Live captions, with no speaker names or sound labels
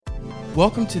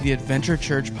Welcome to the Adventure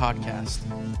Church podcast.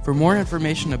 For more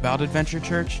information about Adventure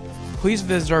Church, please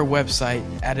visit our website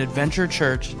at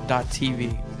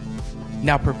adventurechurch.tv.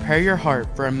 Now prepare your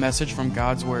heart for a message from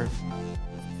God's Word.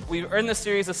 We're in the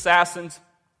series Assassins.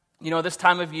 This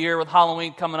time of year with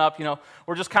Halloween coming up,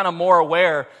 we're just kind of more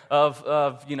aware of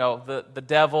the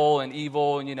devil and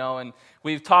evil, and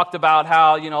we've talked about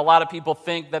how, a lot of people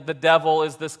think that the devil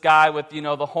is this guy with,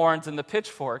 the horns and the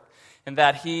pitchfork, and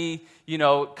that he,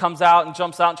 comes out and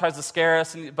jumps out and tries to scare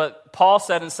us. But Paul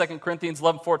said in 2 Corinthians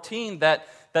 11:14 that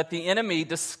the enemy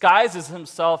disguises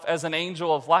himself as an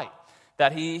angel of light,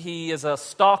 that he is a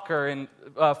stalker. And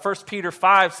 1 Peter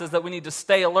 5 says that we need to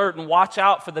stay alert and watch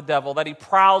out for the devil, that he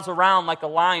prowls around like a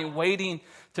lion waiting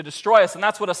to destroy us. And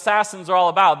that's what assassins are all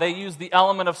about. They use the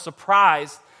element of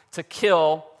surprise to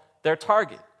kill their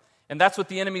target. And that's what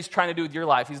the enemy's trying to do with your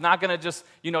life. He's not going to just,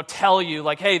 tell you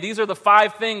like, hey, these are the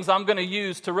 5 things I'm going to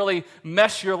use to really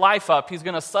mess your life up. He's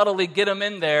going to subtly get them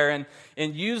in there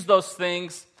and use those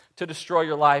things to destroy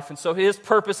your life. And so his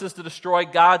purpose is to destroy.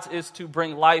 God's is to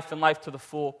bring life and life to the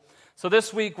full. So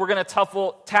this week we're going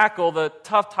to tackle the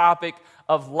tough topic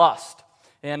of lust.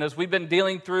 And as we've been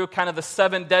dealing through kind of the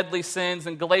 7 deadly sins,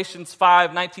 and Galatians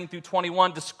 5:19 through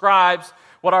 21 describes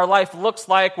what our life looks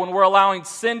like when we're allowing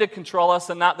sin to control us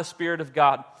and not the Spirit of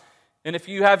God. And if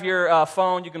you have your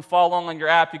phone, you can follow along on your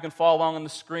app, you can follow along on the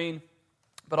screen,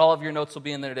 but all of your notes will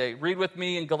be in there today. Read with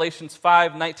me in Galatians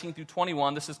 5:19 through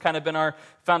 21. This has kind of been our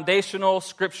foundational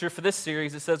scripture for this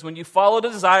series. It says, when you follow the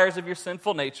desires of your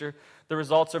sinful nature, the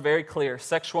results are very clear.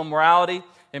 Sexual immorality,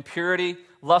 impurity,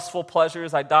 lustful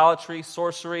pleasures, idolatry,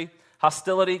 sorcery,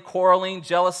 hostility, quarreling,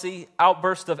 jealousy,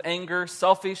 outburst of anger,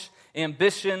 selfish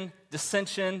ambition,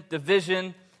 dissension,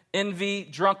 division, envy,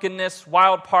 drunkenness,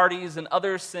 wild parties, and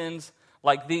other sins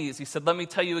like these. He said, let me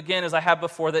tell you again, as I have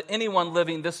before, that anyone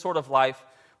living this sort of life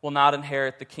will not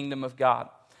inherit the kingdom of God.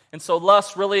 And so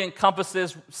lust really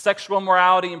encompasses sexual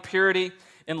immorality, impurity,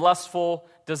 and lustful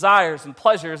desires and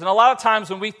pleasures. And a lot of times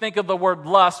when we think of the word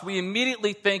lust, we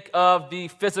immediately think of the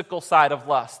physical side of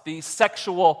lust, the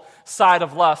sexual side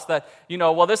of lust, that,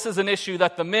 this is an issue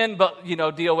that the men,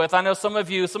 deal with. I know some of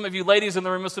you ladies in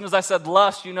the room, as soon as I said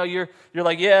lust, you're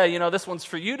like, yeah, this one's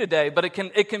for you today. But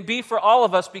it can be for all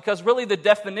of us, because really the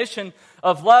definition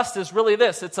of lust is really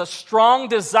this. It's a strong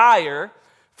desire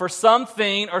for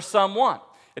something or someone.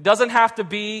 It doesn't have to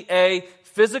be a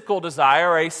physical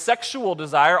desire or a sexual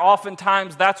desire.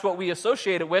 Oftentimes that's what we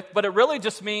associate it with, but it really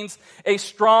just means a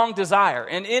strong desire.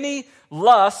 And any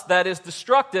lust that is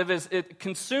destructive, it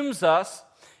consumes us,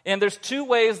 and there's 2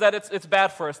 ways that it's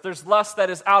bad for us. There's lust that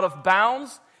is out of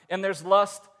bounds, and there's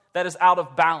lust that is out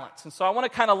of balance. And so I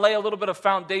want to kind of lay a little bit of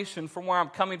foundation from where I'm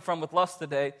coming from with lust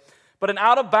today. But an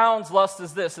out-of-bounds lust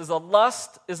is this, an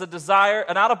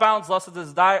out-of-bounds lust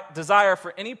is a desire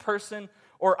for any person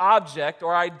or object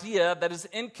or idea that is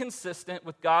inconsistent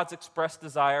with God's expressed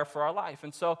desire for our life.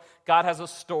 And so God has a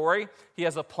story, He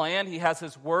has a plan, He has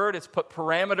His word, it's put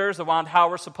parameters around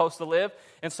how we're supposed to live.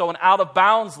 And so an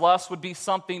out-of-bounds lust would be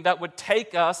something that would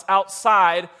take us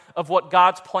outside of what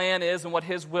God's plan is and what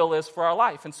His will is for our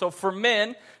life. And so for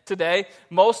men today,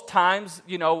 most times,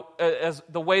 as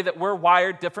the way that we're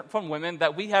wired different from women,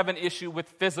 that we have an issue with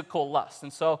physical lust.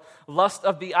 And so lust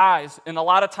of the eyes, and a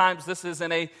lot of times this is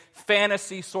in a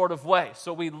fantasy sort of way.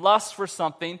 So we lust for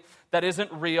something that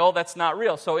isn't real, that's not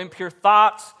real. So impure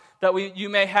thoughts that you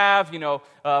may have,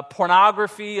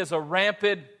 pornography is a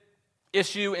rampant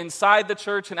issue inside the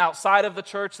church and outside of the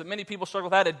church that many people struggle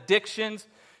with that. Addictions,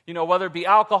 whether it be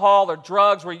alcohol or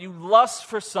drugs, where you lust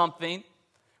for something,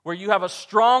 where you have a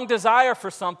strong desire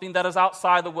for something that is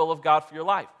outside the will of God for your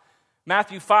life.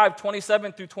 Matthew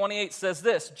 5:27 through 28 says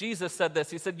this. Jesus said this.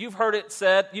 He said, you've heard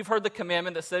the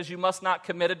commandment that says you must not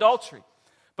commit adultery.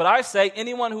 But I say,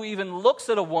 anyone who even looks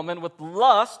at a woman with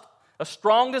lust, a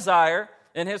strong desire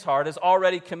in his heart, has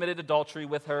already committed adultery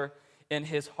with her in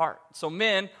his heart. So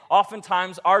men,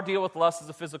 oftentimes, our deal with lust is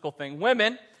a physical thing.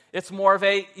 Women, it's more of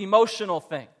an emotional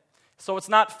thing. So it's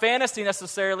not fantasy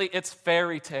necessarily, it's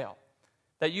fairy tale.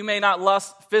 That you may not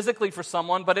lust physically for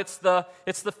someone, but it's the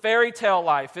fairy tale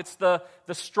life. It's the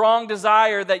strong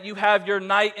desire that you have your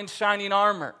knight in shining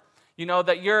armor.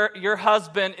 That your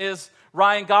husband is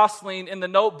Ryan Gosling in The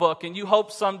Notebook, and you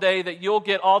hope someday that you'll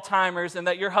get Alzheimer's and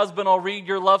that your husband will read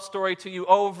your love story to you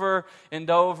over and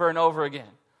over and over again.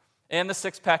 And the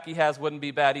 6-pack he has wouldn't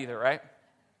be bad either, right?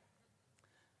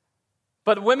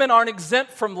 But women aren't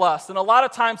exempt from lust, and a lot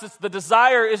of times the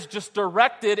desire is just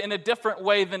directed in a different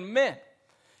way than men.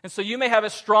 And so you may have a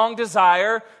strong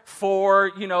desire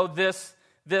for,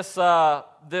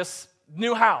 this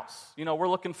new house. We're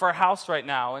looking for a house right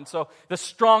now. And so the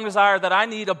strong desire that I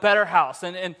need a better house.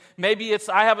 And maybe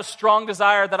I have a strong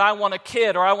desire that I want a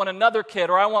kid, or I want another kid,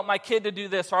 or I want my kid to do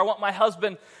this, or I want my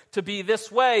husband to be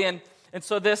this way. And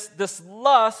so this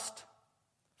lust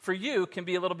for you can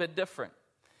be a little bit different.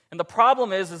 And the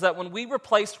problem is that when we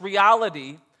replace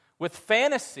reality with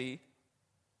fantasy,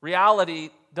 reality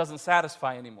doesn't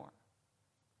satisfy anymore.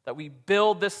 That we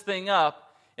build this thing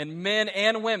up in men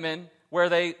and women where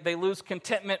they lose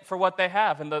contentment for what they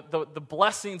have. And the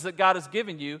blessings that God has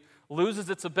given you loses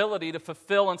its ability to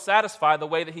fulfill and satisfy the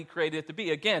way that He created it to be.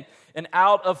 Again, an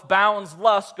out-of-bounds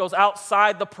lust goes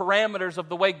outside the parameters of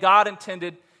the way God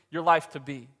intended your life to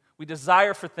be. We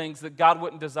desire for things that God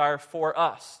wouldn't desire for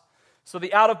us. So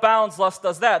the out-of-bounds lust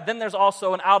does that. Then there's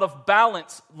also an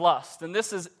out-of-balance lust. And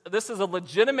this is a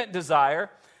legitimate desire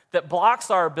that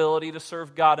blocks our ability to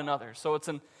serve God and others. So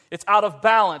it's out of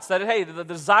balance. That, hey, the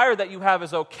desire that you have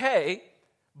is okay,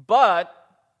 but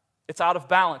it's out of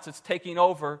balance. It's taking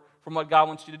over from what God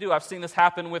wants you to do. I've seen this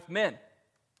happen with men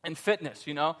in fitness,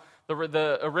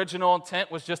 The original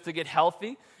intent was just to get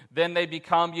healthy. Then they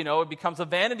become, it becomes a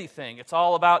vanity thing. It's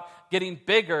all about getting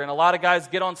bigger. And a lot of guys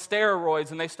get on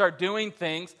steroids and they start doing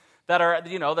things that are,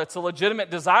 that's a legitimate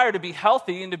desire to be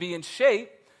healthy and to be in shape.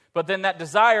 But then that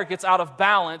desire gets out of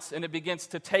balance and it begins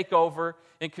to take over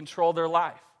and control their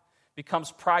life.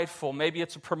 Becomes prideful. Maybe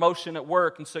it's a promotion at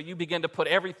work, and so you begin to put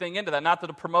everything into that. Not that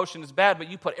a promotion is bad, but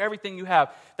you put everything you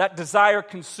have. That desire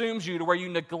consumes you to where you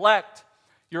neglect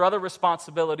your other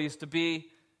responsibilities to be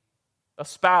a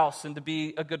spouse and to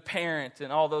be a good parent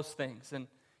and all those things. And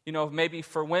maybe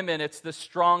for women, it's this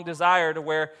strong desire to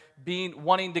where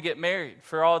wanting to get married.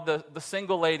 For all the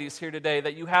single ladies here today,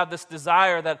 that you have this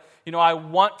desire that, I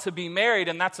want to be married,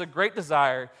 and that's a great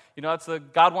desire.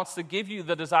 God wants to give you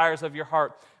the desires of your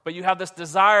heart. But you have this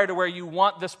desire to where you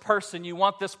want this person, you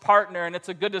want this partner, and it's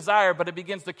a good desire, but it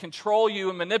begins to control you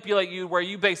and manipulate you where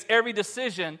you base every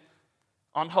decision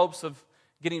on hopes of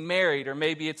getting married, or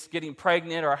maybe it's getting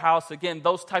pregnant or a house. Again,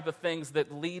 those type of things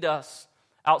that lead us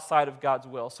outside of God's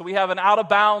will. So we have an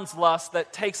out-of-bounds lust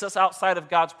that takes us outside of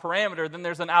God's parameter. Then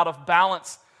there's an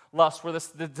out-of-balance lust where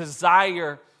the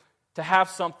desire to have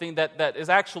something that is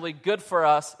actually good for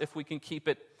us if we can keep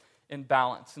it in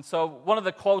balance. And so one of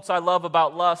the quotes I love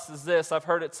about lust is this. I've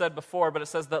heard it said before, but it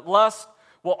says that lust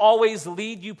will always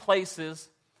lead you places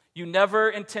you never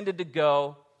intended to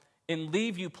go and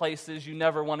leave you places you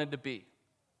never wanted to be.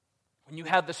 When you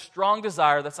have the strong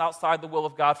desire that's outside the will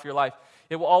of God for your life,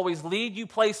 it will always lead you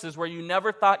places where you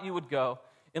never thought you would go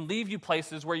and leave you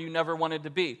places where you never wanted to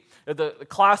be. The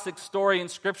classic story in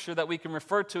Scripture that we can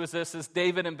refer to as this is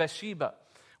David and Bathsheba,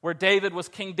 where David was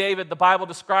King David. The Bible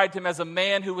described him as a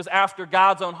man who was after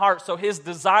God's own heart, so his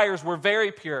desires were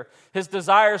very pure. His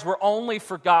desires were only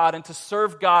for God and to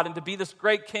serve God and to be this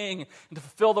great king and to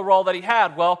fulfill the role that he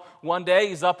had. Well, one day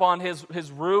he's up on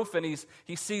his roof and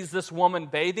he sees this woman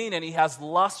bathing and he has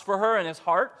lust for her in his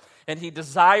heart. And he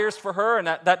desires for her, and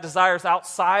that desire is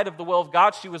outside of the will of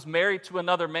God. She was married to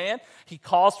another man. He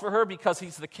calls for her because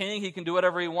he's the king. He can do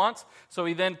whatever he wants. So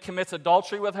he then commits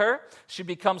adultery with her. She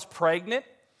becomes pregnant.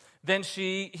 Then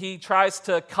he tries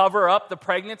to cover up the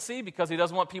pregnancy because he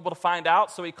doesn't want people to find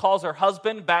out. So he calls her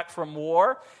husband back from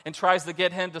war and tries to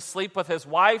get him to sleep with his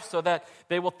wife so that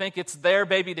they will think it's their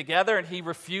baby together. And he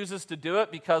refuses to do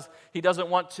it because he doesn't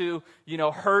want to,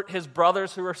 hurt his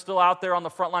brothers who are still out there on the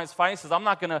front lines fighting. He says, I'm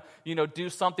not going to, do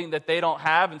something that they don't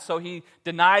have. And so he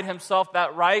denied himself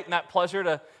that right and that pleasure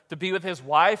to be with his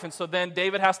wife. And so then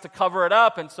David has to cover it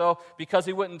up. And so because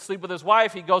he wouldn't sleep with his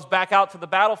wife, he goes back out to the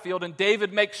battlefield. And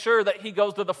David makes sure that he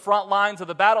goes to the front lines of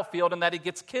the battlefield and that he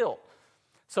gets killed.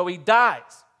 So he dies.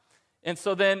 And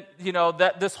so then,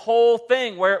 that this whole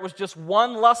thing where it was just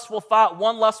one lustful thought,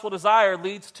 one lustful desire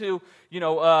leads to,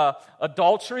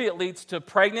 adultery, it leads to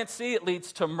pregnancy, it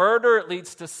leads to murder, it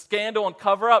leads to scandal and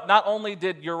cover up. Not only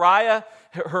did Uriah,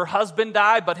 her husband,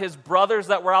 die, but his brothers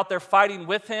that were out there fighting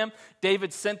with him,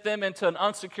 David sent them into an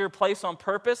unsecure place on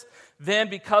purpose. Then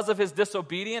because of his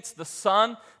disobedience, the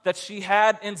son that she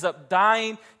had ends up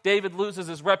dying. David loses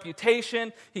his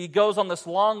reputation. He goes on this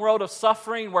long road of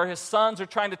suffering where his sons are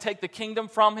trying to take the kingdom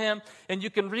from him. And you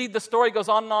can read the story, goes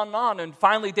on and on and on. And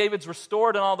finally David's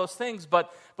restored and all those things.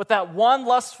 But that one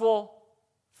lustful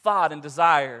thought and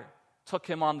desire took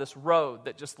him on this road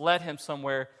that just led him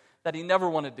somewhere that he never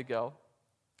wanted to go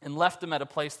and left him at a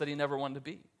place that he never wanted to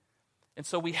be. And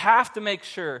so we have to make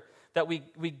sure that we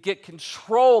get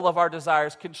control of our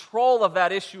desires, control of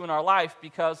that issue in our life,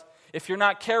 because if you're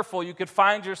not careful, you could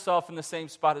find yourself in the same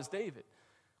spot as David,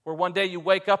 Where one day you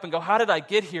wake up and go, how did I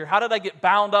get here? How did I get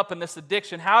bound up in this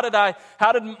addiction? How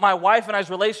did my wife and I's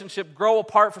relationship grow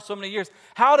apart for so many years?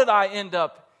 How did I end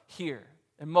up here?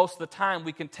 And most of the time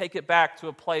we can take it back to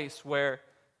a place where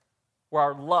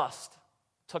our lust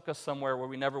took us somewhere where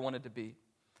we never wanted to be.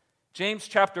 James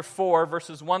chapter 4,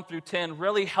 verses 1 through 10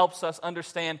 really helps us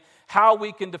understand how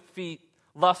we can defeat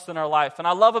lust in our life. And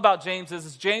I love about James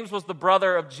is James was the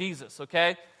brother of Jesus,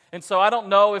 okay? And so I don't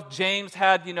know if James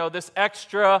had, this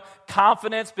extra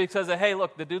confidence because of, hey,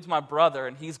 look, the dude's my brother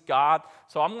and he's God,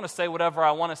 so I'm going to say whatever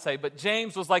I want to say. But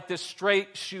James was like this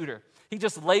straight shooter. He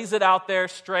just lays it out there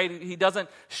straight. He doesn't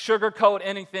sugarcoat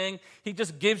anything. He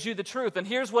just gives you the truth. And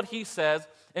here's what he says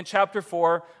in chapter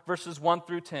 4, verses 1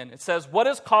 through 10. It says, "What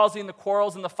is causing the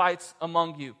quarrels and the fights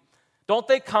among you? Don't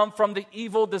they come from the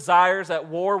evil desires at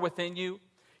war within you?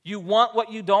 You want what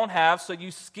you don't have, so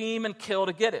you scheme and kill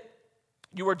to get it.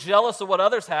 You are jealous of what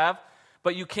others have,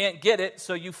 but you can't get it,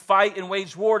 so you fight and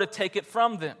wage war to take it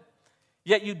from them.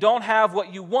 Yet you don't have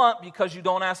what you want because you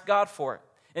don't ask God for it.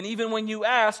 And even when you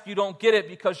ask, you don't get it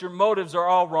because your motives are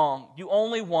all wrong. You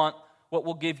only want what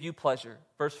will give you pleasure."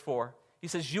 Verse 4, he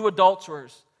says, "You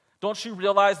adulterers, don't you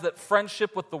realize that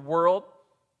friendship with the world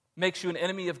makes you an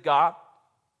enemy of God?"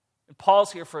 And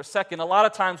pause here for a second. A lot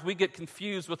of times we get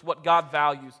confused with what God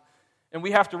values. And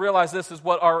we have to realize this is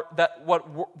what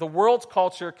the world's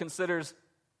culture considers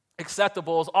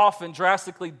acceptable is often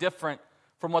drastically different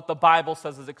from what the Bible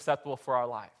says is acceptable for our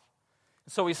life.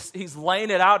 So he's laying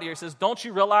it out here. He says, don't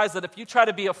you realize that if you try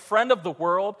to be a friend of the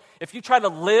world, if you try to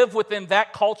live within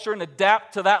that culture and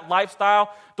adapt to that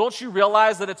lifestyle, don't you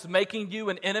realize that it's making you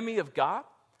an enemy of God?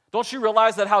 Don't you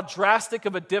realize that how drastic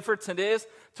of a difference it is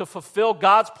to fulfill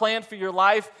God's plan for your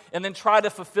life and then try to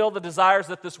fulfill the desires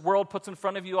that this world puts in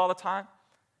front of you all the time?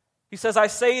 He says, I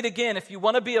say it again, if you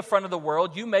want to be a friend of the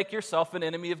world, you make yourself an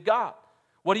enemy of God.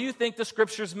 What do you think the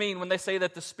scriptures mean when they say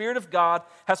that the Spirit of God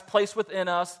has placed within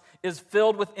us is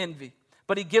filled with envy?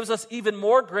 But he gives us even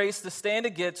more grace to stand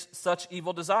against such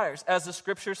evil desires. As the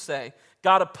scriptures say,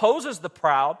 God opposes the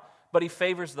proud, but he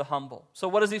favors the humble. So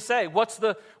what does he say? What's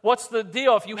the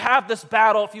deal? If you have this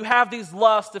battle, if you have these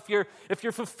lusts, if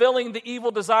you're fulfilling the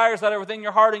evil desires that are within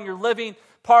your heart and you're living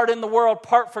part in the world,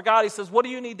 part for God, he says, what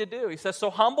do you need to do? He says, so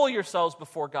humble yourselves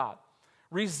before God.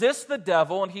 Resist the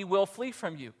devil and he will flee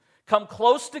from you. Come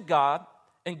close to God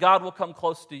and God will come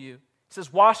close to you. He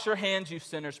says, wash your hands, you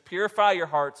sinners, purify your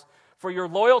hearts, for your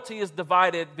loyalty is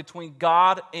divided between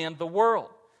God and the world.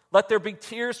 Let there be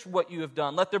tears for what you have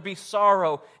done. Let there be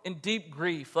sorrow and deep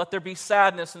grief. Let there be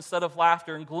sadness instead of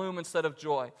laughter and gloom instead of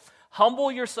joy.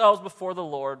 Humble yourselves before the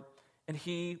Lord, and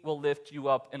he will lift you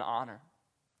up in honor.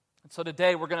 And so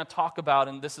today we're going to talk about,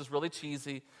 and this is really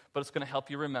cheesy, but it's going to help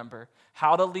you remember,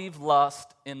 how to leave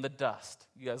lust in the dust.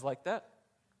 You guys like that?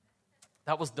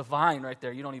 That was divine right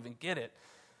there. You don't even get it.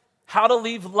 How to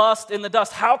leave lust in the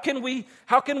dust. How can we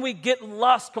get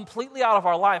lust completely out of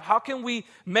our life? How can we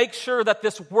make sure that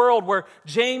this world where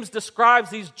James describes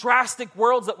these drastic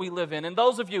worlds that we live in, and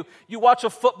those of you watch a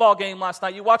football game last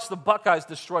night, you watched the Buckeyes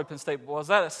destroy Penn State. Was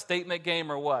that a statement game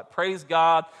or what? Praise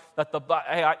God that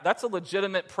that's a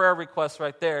legitimate prayer request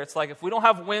right there. It's like if we don't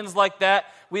have wins like that,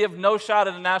 we have no shot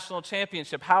at a national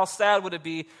championship. How sad would it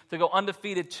be to go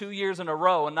undefeated 2 years in a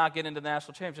row and not get into the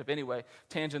national championship? Anyway,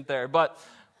 tangent there. But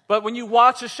when you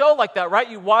watch a show like that, right,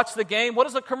 you watch the game, what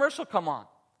does a commercial come on?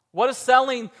 What is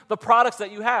selling the products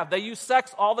that you have? They use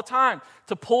sex all the time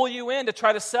to pull you in, to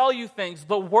try to sell you things.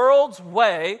 The world's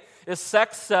way is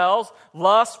sex sells,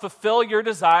 lust, fulfill your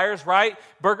desires, right?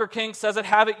 Burger King says it,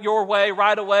 have it your way,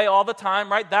 right away, all the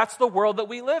time, right? That's the world that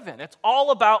we live in. It's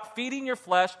all about feeding your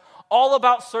flesh, all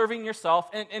about serving yourself.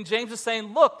 And James is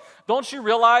saying, look, don't you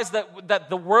realize that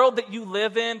the world that you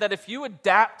live in, that if you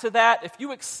adapt to that, if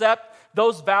you accept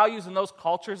those values and those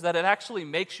cultures, that it actually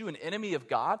makes you an enemy of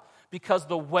God? Because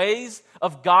the ways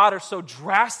of God are so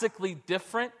drastically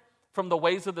different from the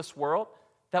ways of this world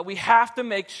that we have to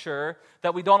make sure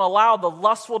that we don't allow the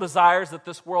lustful desires that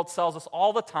this world sells us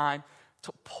all the time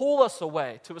to pull us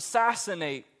away, to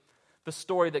assassinate the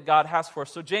story that God has for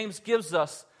us. So James gives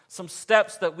us some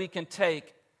steps that we can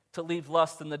take to leave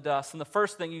lust in the dust. And the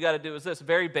first thing you got to do is this,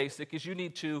 very basic, is you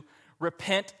need to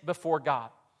repent before God.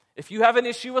 If you have an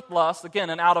issue with lust, again,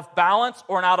 an out of balance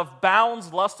or an out of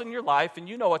bounds lust in your life, and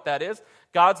you know what that is,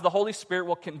 the Holy Spirit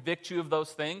will convict you of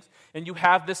those things, and you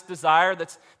have this desire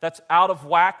that's out of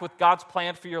whack with God's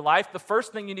plan for your life, the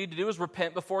first thing you need to do is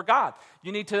repent before God.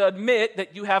 You need to admit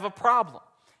that you have a problem.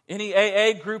 Any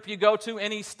AA group you go to,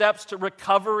 any steps to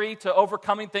recovery, to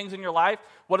overcoming things in your life,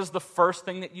 what is the first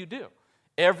thing that you do?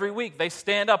 Every week they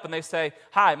stand up and they say,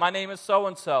 hi, my name is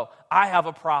so-and-so. I have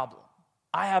a problem.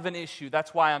 I have an issue.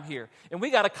 That's why I'm here. And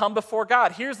we got to come before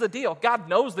God. Here's the deal. God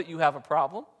knows that you have a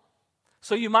problem.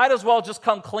 So you might as well just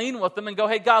come clean with them and go,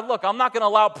 hey, God, look, I'm not going to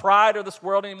allow pride or this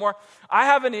world anymore. I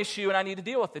have an issue and I need to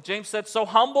deal with it. James said, so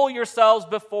humble yourselves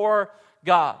before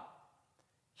God.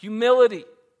 Humility.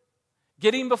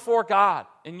 Getting before God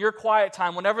in your quiet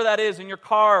time, whenever that is, in your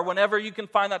car, whenever you can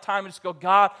find that time and just go,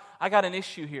 God, I got an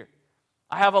issue here.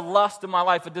 I have a lust in my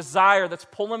life, a desire that's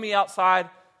pulling me outside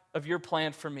of your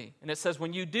plan for me. And it says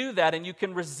when you do that and you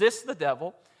can resist the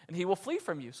devil and he will flee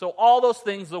from you. So all those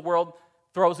things the world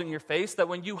throws in your face, that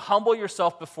when you humble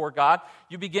yourself before God,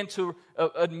 you begin to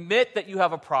admit that you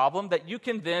have a problem, that you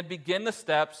can then begin the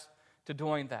steps to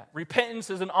doing that. Repentance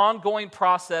is an ongoing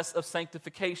process of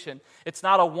sanctification. It's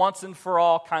not a once and for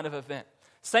all kind of event.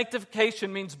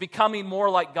 Sanctification means becoming more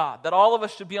like God, that all of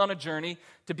us should be on a journey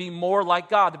to be more like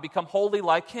God, to become holy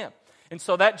like Him. And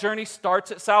so that journey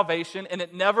starts at salvation, and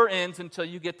it never ends until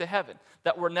you get to heaven.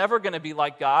 That we're never going to be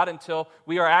like God until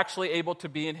we are actually able to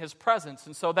be in His presence.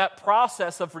 And so that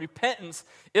process of repentance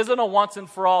isn't a once and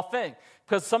for all thing.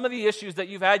 Because some of the issues that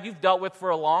you've had, you've dealt with for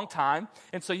a long time.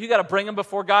 And so you got to bring them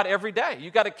before God every day.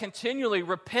 You got to continually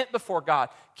repent before God.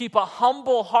 Keep a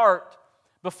humble heart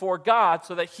before God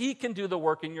so that He can do the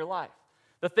work in your life.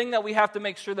 The thing that we have to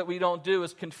make sure that we don't do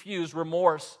is confuse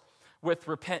remorse with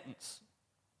repentance.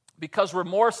 Because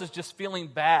remorse is just feeling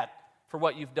bad for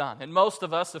what you've done. And most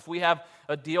of us, if we have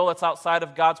a deal that's outside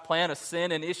of God's plan, a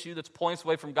sin, an issue that's pulling us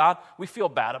away from God, we feel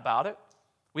bad about it.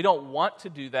 We don't want to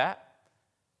do that.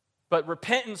 But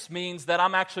repentance means that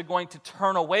I'm actually going to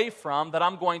turn away from, that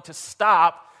I'm going to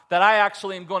stop, that I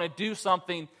actually am going to do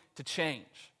something to change.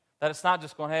 That it's not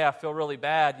just going, hey, I feel really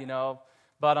bad,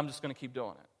 but I'm just going to keep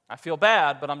doing it. I feel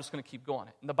bad, but I'm just going to keep going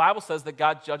it. And the Bible says that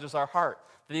God judges our heart,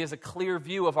 that He has a clear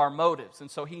view of our motives.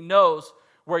 And so He knows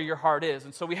where your heart is.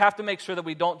 And so we have to make sure that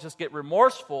we don't just get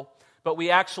remorseful, but we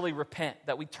actually repent,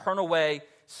 that we turn away,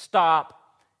 stop,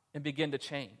 and begin to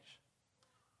change.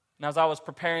 And as I was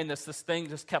preparing this thing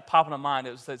just kept popping in my mind.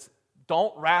 It says,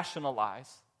 don't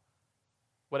rationalize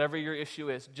whatever your issue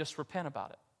is, just repent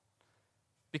about it.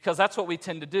 Because that's what we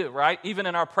tend to do, right? Even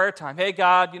in our prayer time. Hey,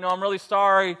 God, I'm really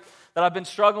sorry that I've been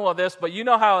struggling with this, but you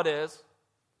know how it is.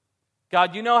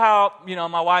 God, you know how,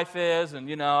 my wife is, and,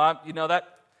 and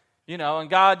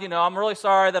God, I'm really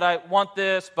sorry that I want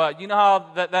this, but you know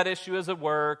how that issue is at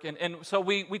work. And so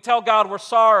we tell God we're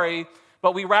sorry,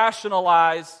 but we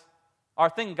rationalize our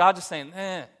thing. God just saying,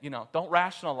 don't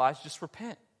rationalize, just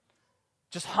repent.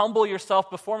 Just humble yourself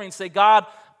before me and say, God,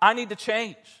 I need to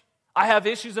change. I have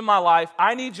issues in my life.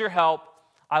 I need your help.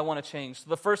 I want to change. So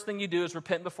the first thing you do is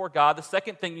repent before God. The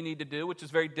second thing you need to do, which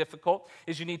is very difficult,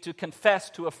 is you need to confess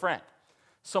to a friend.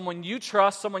 Someone you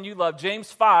trust, someone you love. James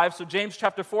 5, so James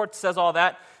chapter 4 says all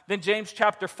that. Then James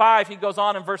chapter 5, he goes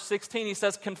on in verse 16, he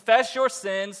says, confess your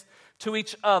sins to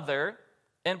each other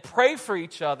and pray for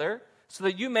each other so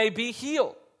that you may be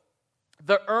healed.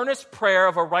 The earnest prayer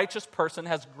of a righteous person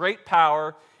has great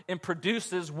power and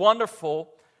produces wonderful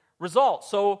results.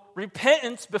 So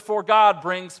repentance before God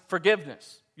brings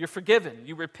forgiveness. You're forgiven.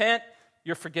 You repent,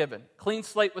 you're forgiven. Clean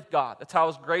slate with God. That's how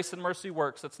His grace and mercy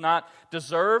works. It's not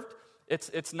deserved.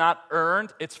 It's not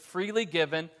earned. It's freely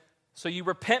given. So you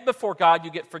repent before God, you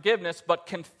get forgiveness. But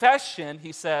confession,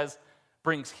 he says,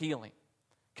 brings healing.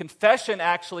 Confession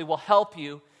actually will help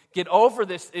you get over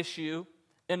this issue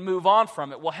and move on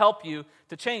from it, will help you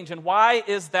to change. And why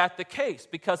is that the case?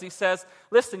 Because he says,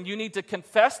 listen, you need to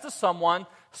confess to someone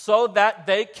so that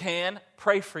they can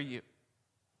pray for you.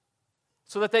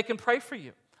 So that they can pray for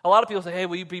you. A lot of people say, hey,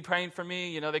 will you be praying for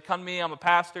me? They come to me, I'm a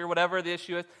pastor, whatever the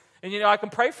issue is. And, I can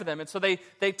pray for them. And so they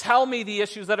tell me the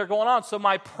issues that are going on. So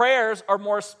my prayers are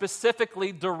more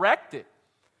specifically directed.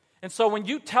 And so when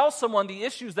you tell someone the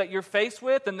issues that you're faced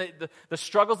with and the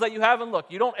struggles that you have, and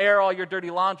look, you don't air all your dirty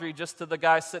laundry just to the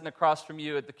guy sitting across from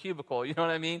you at the cubicle, you know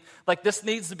what I mean? Like this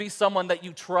needs to be someone that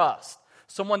you trust,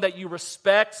 someone that you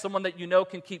respect, someone that you know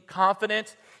can keep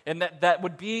confidence, and that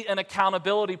would be an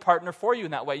accountability partner for you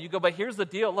in that way. You go, but here's the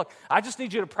deal. Look, I just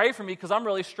need you to pray for me because I'm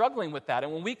really struggling with that.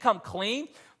 And when we come clean,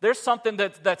 there's something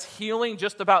that's healing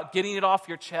just about getting it off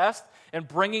your chest and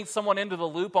bringing someone into the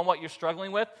loop on what you're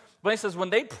struggling with. But he says when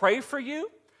they pray for you,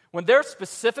 when they're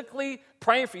specifically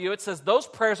praying for you, it says those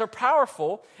prayers are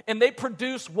powerful and they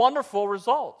produce wonderful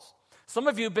results. Some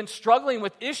of you have been struggling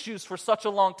with issues for such a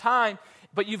long time,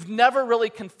 but you've never really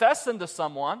confessed them to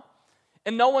someone,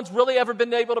 and no one's really ever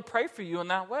been able to pray for you in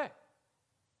that way.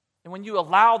 And when you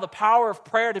allow the power of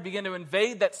prayer to begin to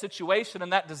invade that situation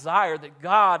and that desire, that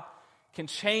God can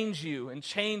change you and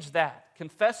change that.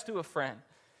 Confess to a friend.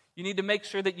 You need to make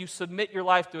sure that you submit your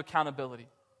life to accountability.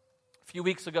 A few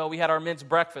weeks ago, we had our men's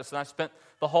breakfast, and I spent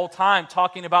the whole time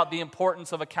talking about the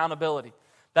importance of accountability.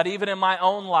 That even in my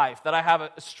own life, that I have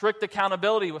a strict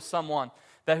accountability with someone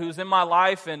that who's in my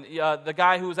life. And the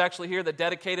guy who was actually here that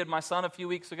dedicated my son a few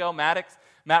weeks ago, Matt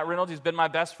Reynolds, he's been my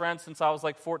best friend since I was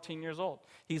like 14 years old.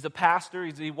 He's a pastor.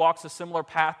 He walks a similar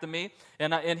path to me,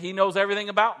 and he knows everything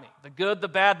about me, the good, the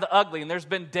bad, the ugly. And there's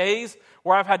been days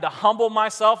where I've had to humble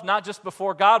myself, not just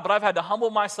before God, but I've had to humble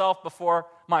myself before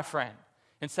my friend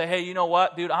and say, hey, you know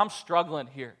what, dude, I'm struggling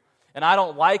here. And I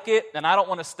don't like it, and I don't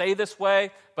want to stay this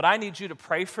way, but I need you to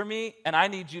pray for me, and I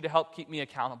need you to help keep me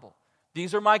accountable.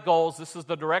 These are my goals. This is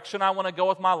the direction I want to go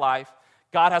with my life.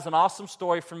 God has an awesome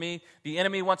story for me. The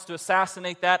enemy wants to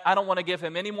assassinate that. I don't want to give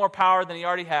him any more power than he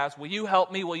already has. Will you help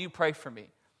me? Will you pray for me?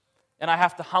 And I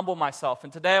have to humble myself.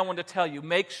 And today I want to tell you,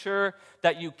 make sure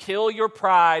that you kill your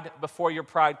pride before your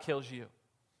pride kills you.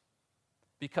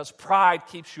 Because pride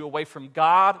keeps you away from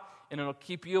God, and it'll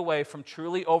keep you away from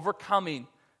truly overcoming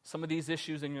some of these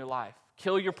issues in your life.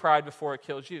 Kill your pride before it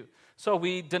kills you. So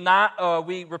we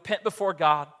repent before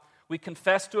God. We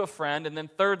confess to a friend. And then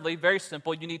thirdly, very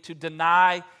simple, you need to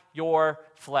deny your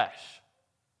flesh.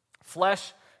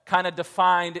 Flesh kind of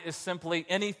defined is simply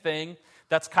anything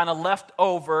that's kind of left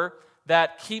over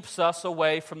that keeps us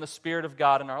away from the Spirit of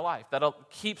God in our life, that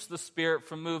keeps the Spirit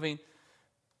from moving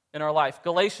in our life.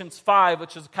 Galatians 5,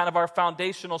 which is kind of our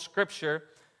foundational scripture,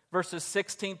 verses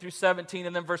 16 through 17,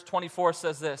 and then verse 24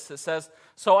 says this. It says,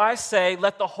 so I say,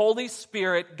 let the Holy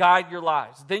Spirit guide your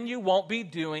lives. Then you won't be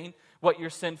doing what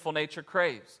your sinful nature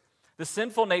craves. The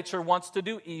sinful nature wants to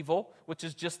do evil, which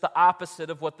is just the opposite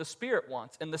of what the Spirit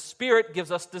wants. And the Spirit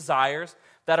gives us desires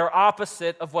that are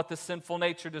opposite of what the sinful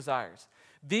nature desires.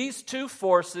 These two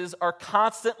forces are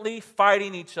constantly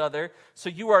fighting each other, so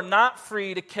you are not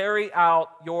free to carry out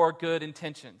your good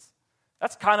intentions.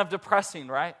 That's kind of depressing,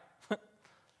 right?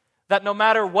 That no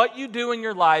matter what you do in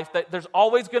your life, that there's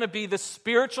always going to be the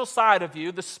spiritual side of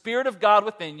you, the Spirit of God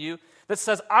within you, that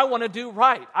says, I want to do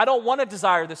right. I don't want to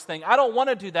desire this thing. I don't want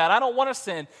to do that. I don't want to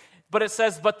sin. But it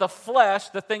says, but the flesh,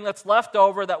 the thing that's left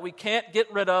over that we can't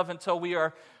get rid of until we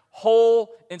are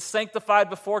whole and sanctified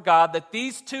before God, that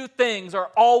these two things are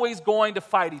always going to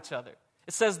fight each other.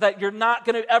 It says that you're not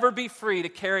going to ever be free to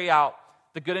carry out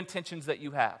the good intentions that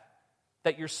you have.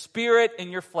 That your spirit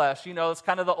and your flesh, it's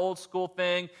kind of the old school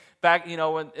thing back,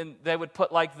 and they would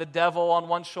put like the devil on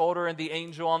one shoulder and the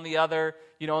angel on the other,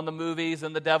 in the movies,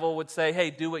 and the devil would say, hey,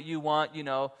 do what you want,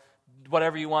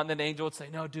 whatever you want, and then the angel would say,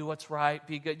 no, do what's right,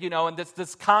 be good, and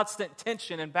this constant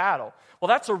tension and battle. Well,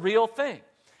 that's a real thing.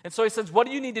 And so he says, what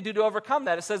do you need to do to overcome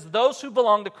that? It says, those who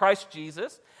belong to Christ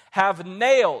Jesus have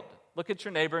nailed, look at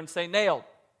your neighbor and say, nailed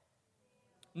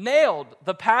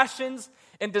the passions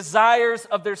and desires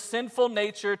of their sinful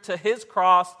nature to his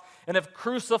cross and have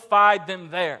crucified them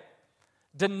there.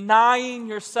 Denying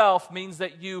yourself means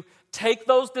that you take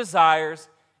those desires,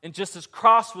 and just as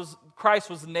Christ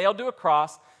was nailed to a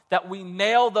cross, that we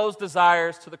nail those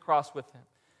desires to the cross with him.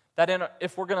 That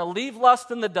if we're going to leave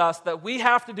lust in the dust, that we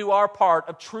have to do our part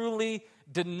of truly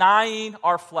denying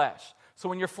our flesh. So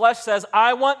when your flesh says,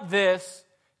 I want this,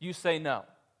 you say no.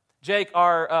 Jake,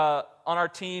 on our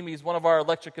team, he's one of our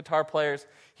electric guitar players.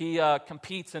 He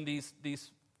competes in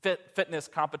these fitness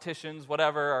competitions,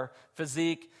 whatever, or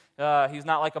physique. He's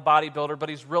not like a bodybuilder, but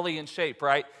he's really in shape,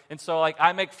 right? And so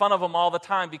I make fun of him all the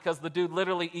time because the dude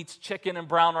literally eats chicken and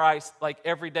brown rice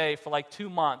every day for 2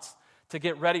 months to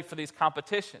get ready for these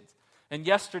competitions. And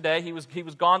yesterday, he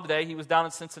was gone today. He was down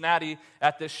in Cincinnati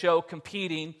at this show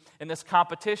competing in this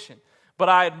competition. But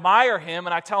I admire him,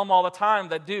 and I tell him all the time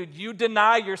that, dude, you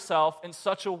deny yourself in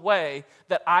such a way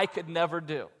that I could never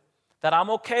do. That I'm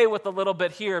okay with a little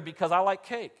bit here because I like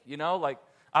cake,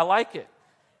 I like it.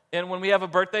 And when we have a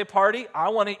birthday party, I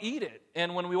want to eat it.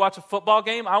 And when we watch a football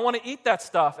game, I want to eat that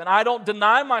stuff. And I don't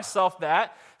deny myself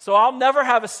that, so I'll never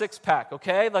have a six-pack,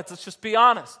 okay? Let's just be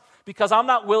honest. Because I'm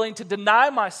not willing to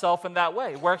deny myself in that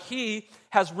way, where he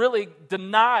has really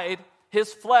denied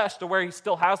his flesh to where he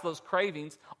still has those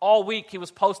cravings. All week he was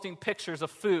posting pictures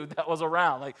of food that was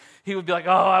around. He would be like,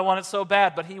 oh, I want it so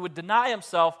bad. But he would deny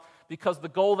himself because the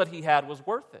goal that he had was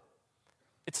worth it.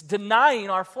 It's denying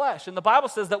our flesh. And the Bible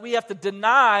says that we have to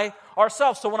deny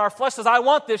ourselves. So when our flesh says, I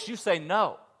want this, you say,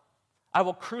 no. I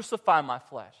will crucify my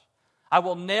flesh. I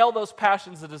will nail those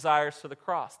passions and desires to the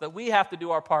cross. That we have to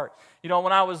do our part. When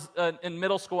I was in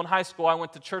middle school and high school, I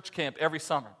went to church camp every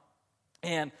summer.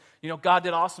 And, God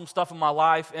did awesome stuff in my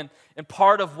life. And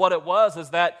part of what it was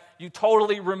is that you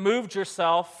totally removed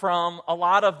yourself from a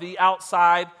lot of the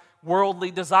outside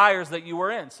worldly desires that you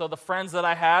were in. So the friends that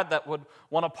I had that would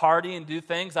want to party and do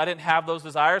things, I didn't have those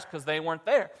desires because they weren't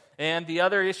there. And the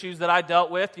other issues that I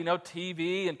dealt with,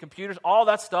 TV and computers, all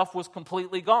that stuff was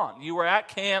completely gone. You were at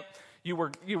camp. You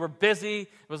were busy.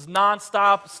 It was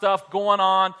nonstop stuff going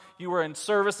on. You were in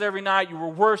service every night. You were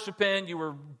worshiping. You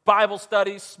were Bible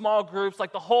studies, small groups.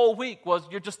 Like the whole week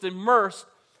you're just immersed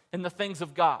in the things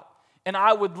of God. And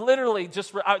I would literally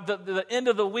the end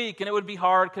of the week, and it would be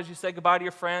hard because you say goodbye to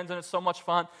your friends and it's so much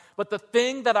fun. But the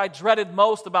thing that I dreaded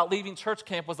most about leaving church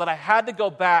camp was that I had to go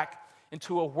back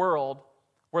into a world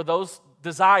where those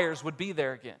desires would be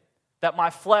there again. That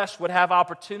my flesh would have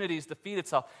opportunities to feed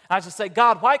itself. And I just say,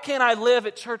 God, why can't I live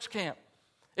at church camp?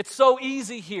 It's so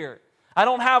easy here. I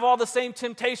don't have all the same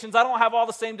temptations. I don't have all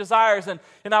the same desires. And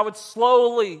I would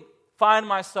slowly find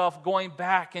myself going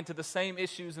back into the same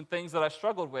issues and things that I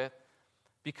struggled with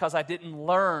because I didn't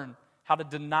learn how to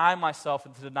deny myself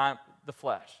and to deny the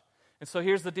flesh. And so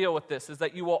here's the deal with this, is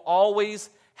that you will always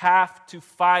have to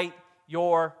fight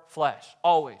your flesh.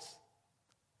 Always.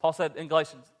 Paul said in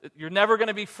Galatians, you're never going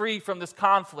to be free from this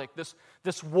conflict,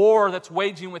 this war that's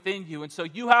waging within you. And so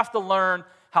you have to learn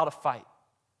how to fight.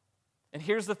 And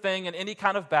here's the thing, in any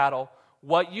kind of battle,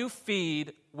 what you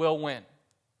feed will win.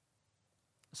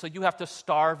 So you have to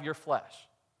starve your flesh.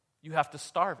 You have to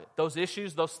starve it. Those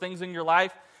issues, those things in your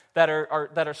life that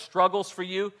are struggles for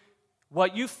you,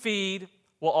 what you feed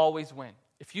will always win.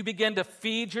 If you begin to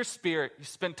feed your spirit, you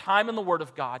spend time in the Word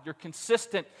of God, you're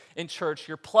consistent in church,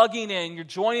 you're plugging in, you're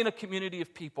joining a community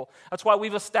of people. That's why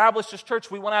we've established this church.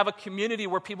 We want to have a community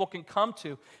where people can come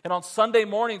to. And on Sunday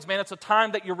mornings, man, it's a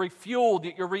time that you're refueled,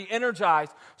 that you're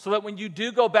re-energized, so that when you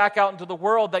do go back out into the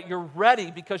world, that you're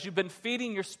ready because you've been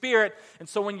feeding your spirit. And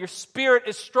so when your spirit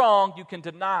is strong, you can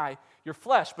deny your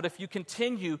flesh. But if you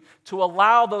continue to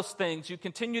allow those things, you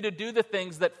continue to do the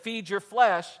things that feed your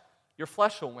flesh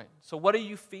will win. So what are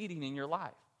you feeding in your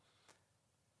life?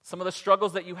 Some of the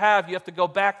struggles that you have to go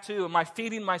back to, am I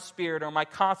feeding my spirit or am I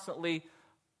constantly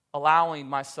allowing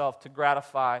myself to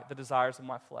gratify the desires of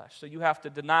my flesh? So you have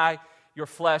to deny your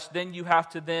flesh. Then you have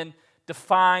to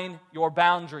define your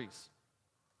boundaries.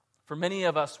 For many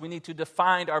of us, we need to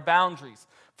define our boundaries.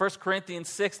 1 Corinthians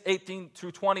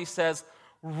 6:18-20 says,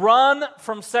 run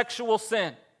from sexual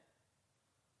sin.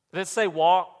 Did it say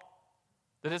walk?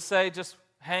 Did it say just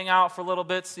hang out for a little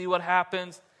bit, see what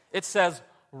happens? It says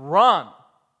run.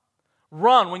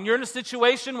 Run. When you're in a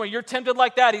situation where you're tempted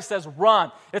like that, he says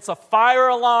run. It's a fire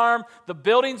alarm. The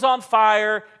building's on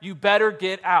fire. You better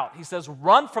get out. He says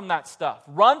run from that stuff.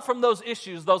 Run from those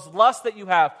issues, those lusts that you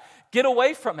have. Get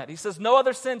away from it. He says no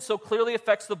other sin so clearly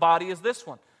affects the body as this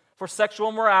one. For sexual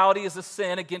immorality is a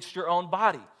sin against your own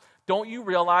body. Don't you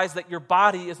realize that your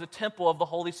body is a temple of the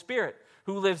Holy Spirit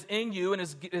who lives in you and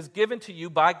is given to you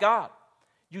by God?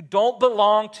 You don't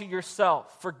belong to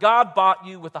yourself, for God bought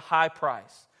you with a high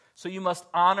price. So you must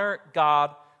honor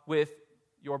God with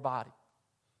your body.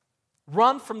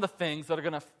 Run from the things that are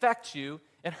going to affect you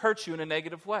and hurt you in a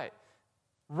negative way.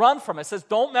 Run from it. It says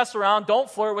don't mess around, don't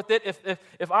flirt with it.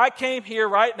 If I came here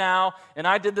right now and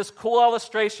I did this cool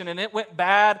illustration and it went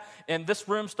bad and this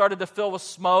room started to fill with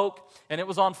smoke and it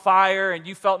was on fire and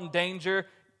you felt in danger,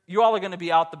 you all are going to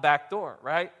be out the back door,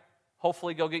 right?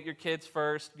 Hopefully go get your kids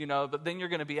first, but then you're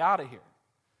going to be out of here.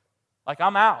 Like,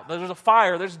 I'm out. There's a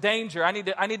fire. There's danger. I need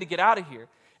to get out of here.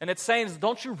 And it's saying,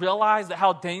 don't you realize that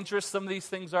how dangerous some of these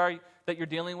things are that you're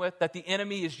dealing with? That the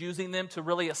enemy is using them to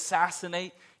really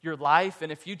assassinate your life.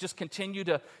 And if you just continue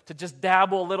to just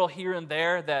dabble a little here and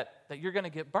there, that you're going to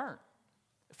get burnt.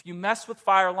 If you mess with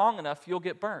fire long enough, you'll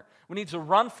get burnt. We need to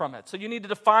run from it. So you need to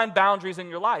define boundaries in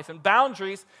your life. And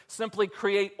boundaries simply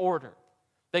create order.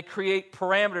 They create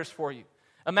parameters for you.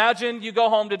 Imagine you go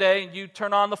home today and you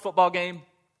turn on the football game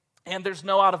and there's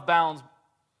no out of bounds.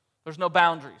 There's no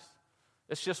boundaries.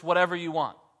 It's just whatever you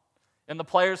want. And the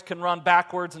players can run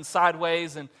backwards and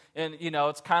sideways and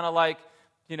it's kind of like,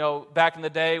 back in the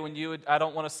day when I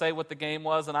don't want to say what the game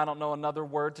was and I don't know another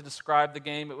word to describe the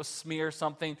game. It was smear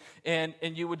something. And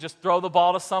you would just throw the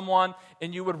ball to someone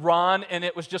and you would run and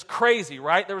it was just crazy,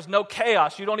 right? There was no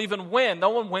chaos. You don't even win. No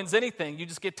one wins anything. You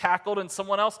just get tackled and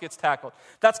someone else gets tackled.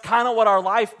 That's kind of what our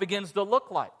life begins to look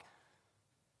like.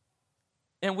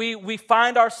 And we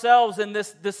find ourselves in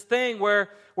this thing where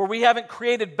we haven't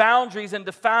created boundaries and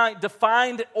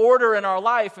defined order in our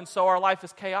life, and so our life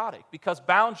is chaotic because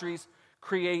boundaries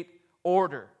create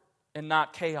order and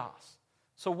not chaos.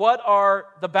 So what are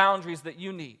the boundaries that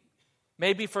you need?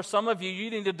 Maybe for some of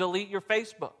you need to delete your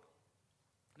Facebook.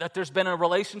 That there's been a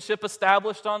relationship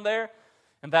established on there,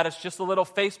 and that it's just a little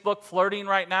Facebook flirting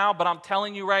right now, but I'm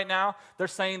telling you right now, they're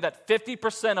saying that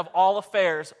 50% of all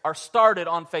affairs are started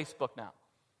on Facebook now.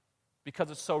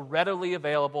 because it's so readily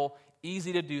available,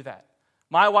 easy to do that.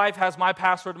 My wife has my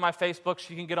password to my Facebook.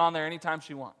 She can get on there anytime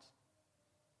she wants.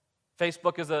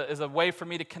 Facebook is a way for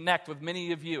me to connect with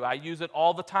many of you. I use it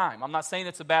all the time. I'm not saying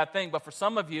it's a bad thing, but for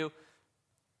some of you,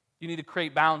 you need to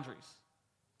create boundaries.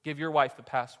 Give your wife the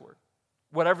password.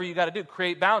 Whatever you got to do,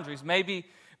 create boundaries. Maybe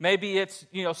it's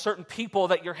certain people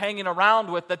that you're hanging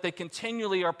around with that they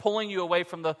continually are pulling you away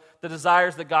from the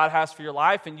desires that God has for your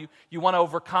life, and you want to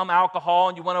overcome alcohol,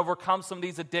 and you want to overcome some of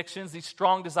these addictions, these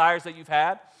strong desires that you've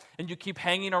had, and you keep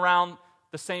hanging around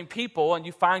the same people, and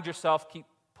you find yourself keep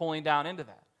pulling down into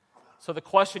that. So the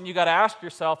question you got to ask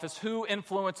yourself is, who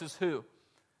influences who?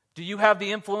 Do you have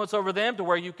the influence over them to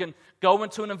where you can go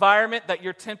into an environment that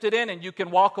you're tempted in and you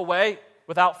can walk away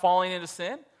without falling into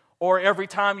sin? Or every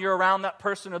time you're around that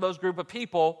person or those group of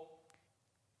people,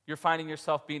 you're finding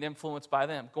yourself being influenced by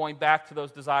them, going back to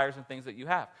those desires and things that you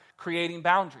have, creating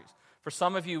boundaries. For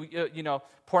some of you,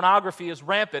 pornography is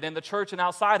rampant in the church and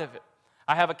outside of it.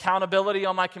 I have accountability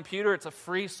on my computer. It's a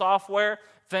free software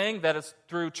thing that is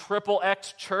through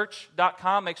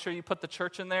XXXchurch.com. Make sure you put the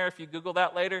church in there if you Google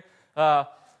that later.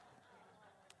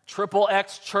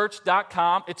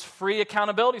 XXXchurch.com. It's free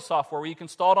accountability software where you can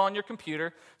install it on your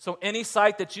computer. So any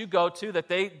site that you go to that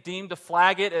they deem to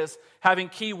flag it as having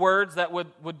keywords that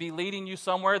would be leading you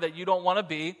somewhere that you don't want to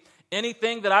be,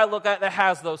 anything that I look at that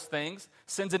has those things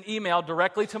sends an email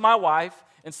directly to my wife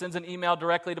and sends an email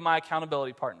directly to my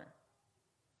accountability partner.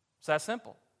 It's that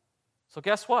simple. So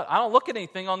guess what? I don't look at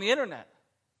anything on the internet.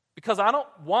 Because I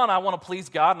want to please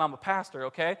God, and I'm a pastor,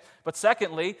 okay? But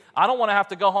secondly, I don't want to have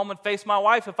to go home and face my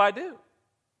wife if I do.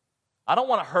 I don't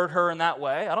want to hurt her in that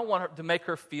way. I don't want her to make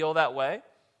her feel that way.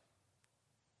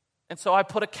 And so I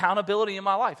put accountability in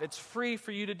my life. It's free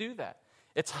for you to do that.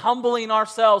 It's humbling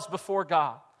ourselves before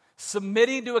God,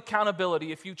 submitting to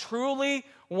accountability. If you truly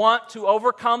want to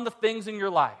overcome the things in your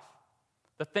life,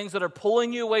 the things that are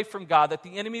pulling you away from God, that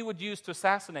the enemy would use to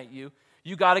assassinate you,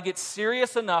 you got to get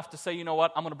serious enough to say, you know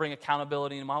what, I'm going to bring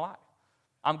accountability in my life.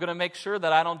 I'm going to make sure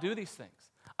that I don't do these things.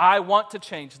 I want to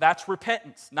change. That's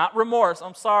repentance, not remorse.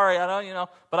 I'm sorry, I don't,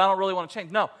 but I don't really want to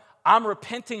change. No, I'm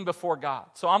repenting before God.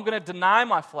 So I'm going to deny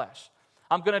my flesh.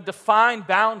 I'm going to define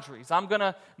boundaries. I'm going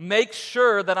to make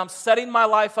sure that I'm setting my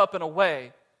life up in a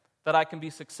way that I can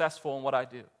be successful in what I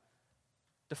do.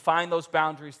 Define those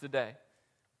boundaries today.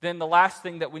 Then the last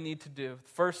thing that we need to do,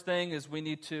 the first thing is we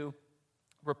need to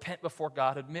repent before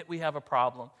God, admit we have a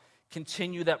problem,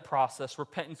 continue that process.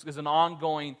 Repentance is an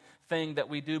ongoing thing that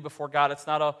we do before God. It's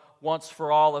not a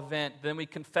once-for-all event. Then we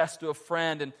confess to a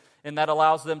friend, and that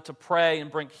allows them to pray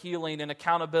and bring healing and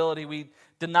accountability. We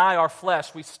deny our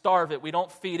flesh. We starve it. We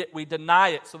don't feed it. We deny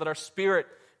it so that our spirit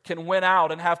can win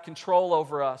out and have control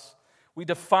over us. We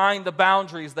define the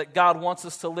boundaries that God wants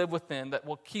us to live within that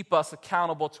will keep us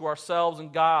accountable to ourselves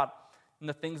and God and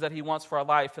the things that He wants for our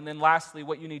life. And then lastly,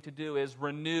 what you need to do is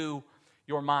renew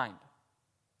your mind.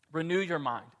 Renew your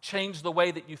mind. Change the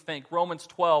way that you think. Romans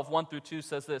 12, 1-2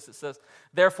 says this. It says,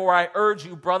 "Therefore I urge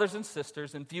you, brothers and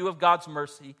sisters, in view of God's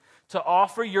mercy, to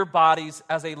offer your bodies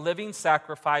as a living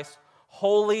sacrifice,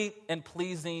 holy and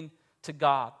pleasing to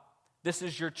God. This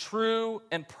is your true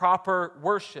and proper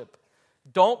worship.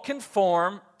 Don't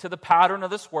conform to the pattern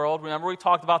of this world." Remember, we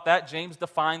talked about that. James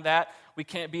defined that. We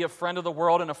can't be a friend of the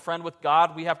world and a friend with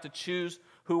God. We have to choose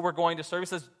who we're going to serve. He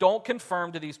says, don't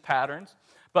conform to these patterns,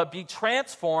 but be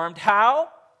transformed. How?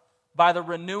 By the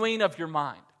renewing of your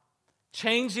mind.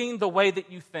 Changing the way that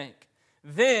you think.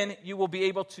 Then you will be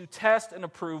able to test and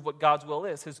approve what God's will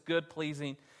is, His good,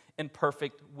 pleasing, and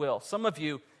perfect will. Some of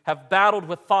you have battled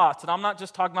with thoughts, and I'm not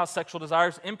just talking about sexual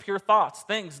desires, impure thoughts,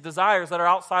 things, desires that are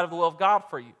outside of the will of God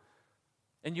for you.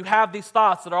 And you have these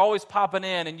thoughts that are always popping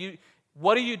in, and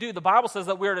what do? The Bible says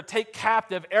that we are to take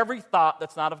captive every thought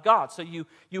that's not of God. So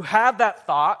you have that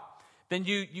thought, then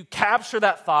you capture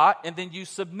that thought, and then you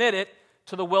submit it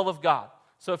to the will of God.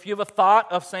 So if you have a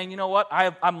thought of saying, you know what,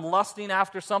 I'm lusting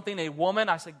after something, a woman,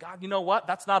 I say, God, you know what,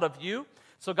 that's not of you.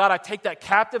 So God, I take that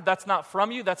captive. That's not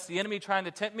from you. That's the enemy trying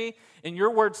to tempt me. And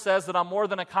your word says that I'm more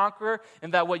than a conqueror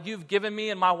and that what you've given me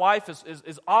and my wife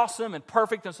is awesome and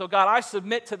perfect. And so God, I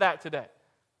submit to that today.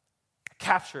 I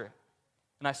capture it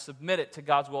and I submit it to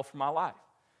God's will for my life.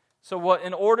 So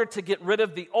in order to get rid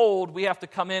of the old, we have to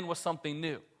come in with something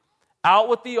new. Out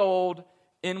with the old,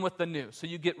 in with the new. So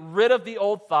you get rid of the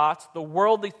old thoughts, the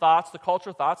worldly thoughts, the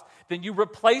cultural thoughts. Then you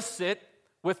replace it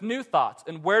with new thoughts.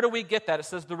 And where do we get that? It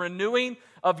says the renewing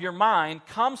of your mind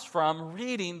comes from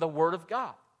reading the Word of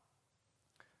God.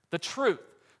 The truth.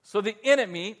 So the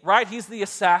enemy, right, he's the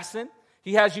assassin.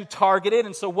 He has you targeted.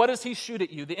 And so what does he shoot at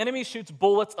you? The enemy shoots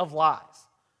bullets of lies.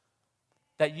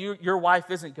 that your wife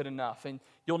isn't good enough, and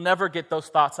you'll never get those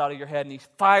thoughts out of your head, and he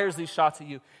fires these shots at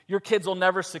you. Your kids will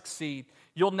never succeed.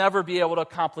 You'll never be able to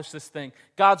accomplish this thing.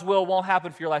 God's will won't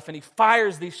happen for your life, and he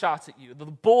fires these shots at you. The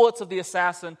bullets of the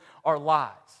assassin are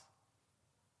lies.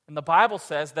 And the Bible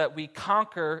says that we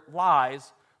conquer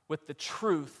lies with the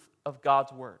truth of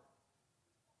God's word.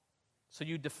 So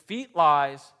you defeat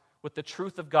lies with the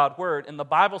truth of God's word, and the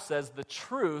Bible says the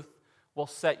truth will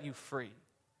set you free.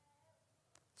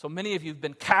 So many of you have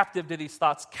been captive to these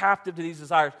thoughts, captive to these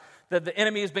desires, that the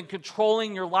enemy has been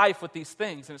controlling your life with these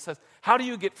things. And it says, how do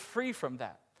you get free from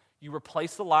that? You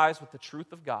replace the lies with the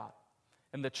truth of God,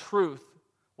 and the truth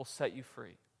will set you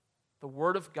free. The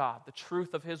word of God, the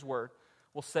truth of his word,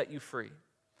 will set you free.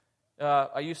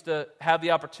 I used to have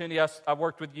the opportunity, I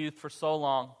worked with youth for so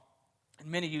long, and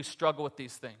many of you struggle with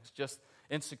these things, just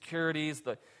insecurities,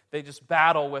 they just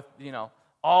battle with,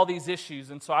 all these issues.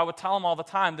 And so I would tell them all the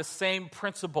time the same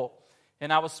principle.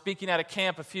 And I was speaking at a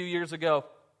camp a few years ago,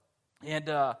 and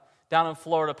down in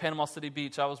Florida, Panama City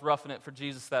Beach. I was roughing it for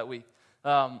Jesus that week.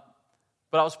 But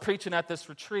I was preaching at this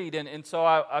retreat, and so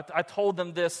I told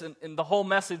them this, and the whole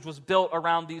message was built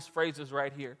around these phrases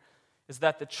right here, is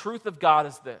that the truth of God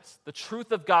is this. The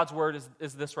truth of God's word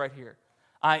is this right here.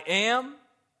 I am,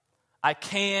 I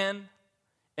can,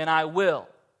 and I will,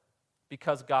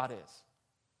 because God is.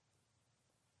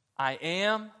 I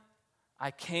am,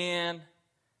 I can,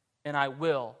 and I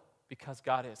will, because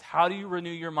God is. How do you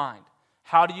renew your mind?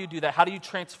 How do you do that? How do you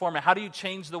transform it? How do you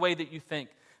change the way that you think?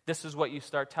 This is what you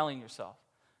start telling yourself.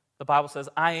 The Bible says,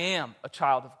 I am a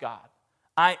child of God.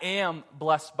 I am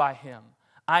blessed by him.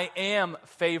 I am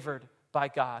favored by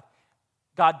God.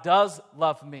 God does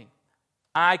love me.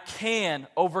 I can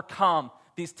overcome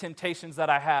these temptations that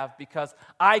I have because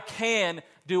I can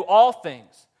do all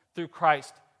things through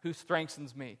Christ who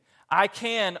strengthens me. I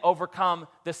can overcome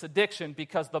this addiction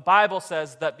because the Bible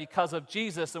says that because of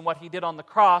Jesus and what he did on the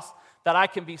cross, that I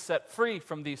can be set free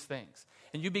from these things.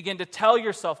 And you begin to tell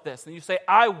yourself this, and you say,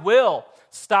 I will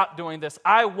stop doing this.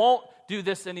 I won't do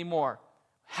this anymore.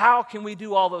 How can we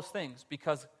do all those things?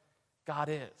 Because God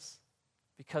is.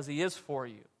 Because he is for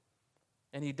you.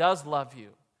 And he does love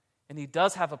you. And he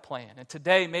does have a plan. And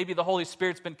today, maybe the Holy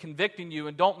Spirit's been convicting you,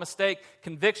 and don't mistake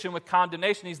conviction with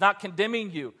condemnation. He's not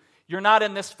condemning you. You're not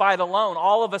in this fight alone.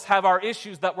 All of us have our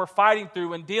issues that we're fighting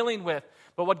through and dealing with.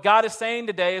 But what God is saying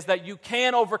today is that you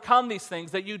can overcome these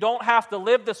things, that you don't have to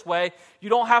live this way. You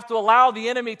don't have to allow the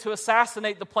enemy to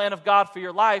assassinate the plan of God for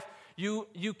your life. You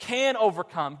can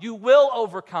overcome. You will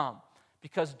overcome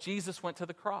because Jesus went to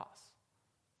the cross.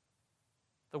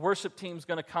 The worship team's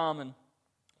going to come, and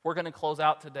we're going to close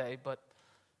out today. But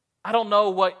I don't know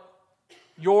what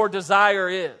your desire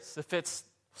is. If it's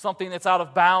something that's out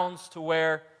of bounds to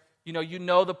where you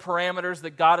know the parameters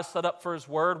that God has set up for his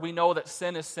word. We know that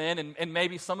sin is sin, and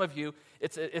maybe some of you,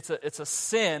 it's a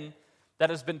sin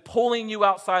that has been pulling you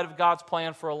outside of God's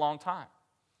plan for a long time.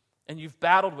 And you've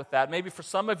battled with that. Maybe for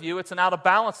some of you, it's an out of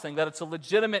balance thing, that it's a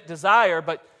legitimate desire,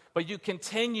 but you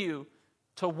continue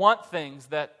to want things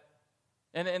that,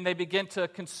 and they begin to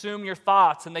consume your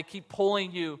thoughts, and they keep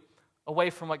pulling you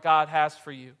away from what God has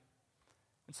for you.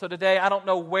 And so today, I don't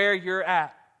know where you're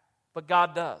at, but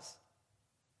God does.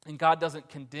 And God doesn't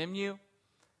condemn you.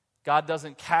 God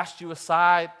doesn't cast you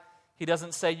aside. He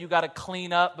doesn't say you got to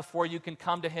clean up before you can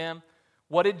come to him.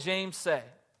 What did James say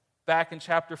back in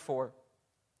chapter 4?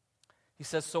 He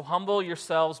says, so humble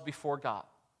yourselves before God.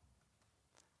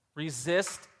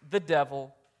 Resist the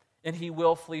devil, and he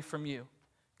will flee from you.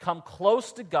 Come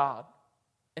close to God,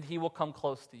 and he will come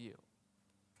close to you.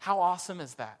 How awesome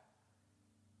is that?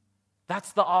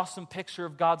 That's the awesome picture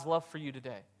of God's love for you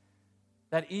today.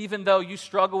 That even though you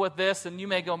struggle with this and you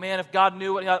may go, man, if God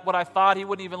knew what I thought, he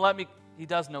wouldn't even let me. He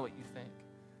does know what you think.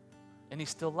 And he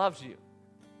still loves you.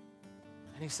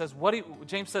 And he says,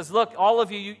 James says, look, all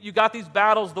of you got these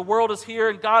battles. The world is here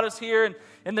and God is here.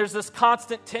 And there's this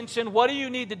constant tension. What do you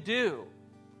need to do?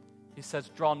 He says,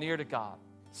 draw near to God.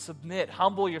 Submit.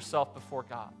 Humble yourself before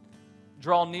God.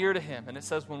 Draw near to him. And it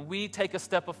says, when we take a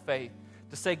step of faith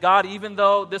to say, God, even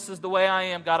though this is the way I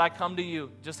am, God, I come to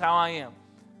you just how I am.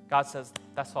 God says,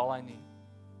 that's all I need.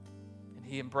 And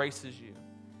he embraces you.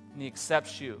 And he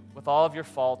accepts you with all of your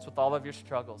faults, with all of your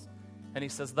struggles. And he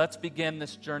says, let's begin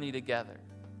this journey together.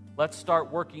 Let's start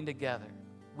working together.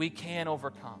 We can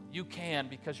overcome. You can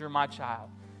because you're my child.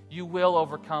 You will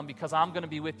overcome because I'm going to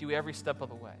be with you every step of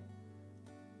the way.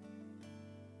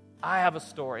 I have a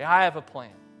story. I have a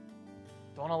plan.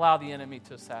 Don't allow the enemy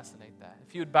to assassinate that.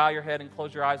 If you would bow your head and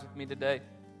close your eyes with me today.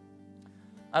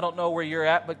 I don't know where you're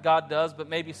at, but God does. But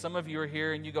maybe some of you are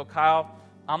here and you go, Kyle,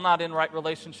 I'm not in right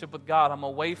relationship with God. I'm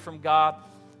away from God.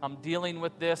 I'm dealing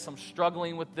with this. I'm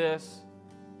struggling with this.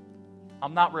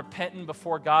 I'm not repenting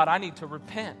before God. I need to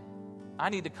repent. I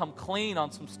need to come clean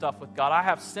on some stuff with God. I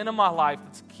have sin in my life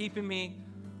that's keeping me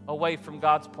away from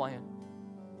God's plan.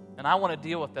 And I want to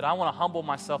deal with it. I want to humble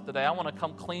myself today. I want to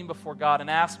come clean before God and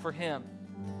ask for Him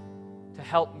to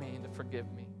help me and to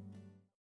forgive me.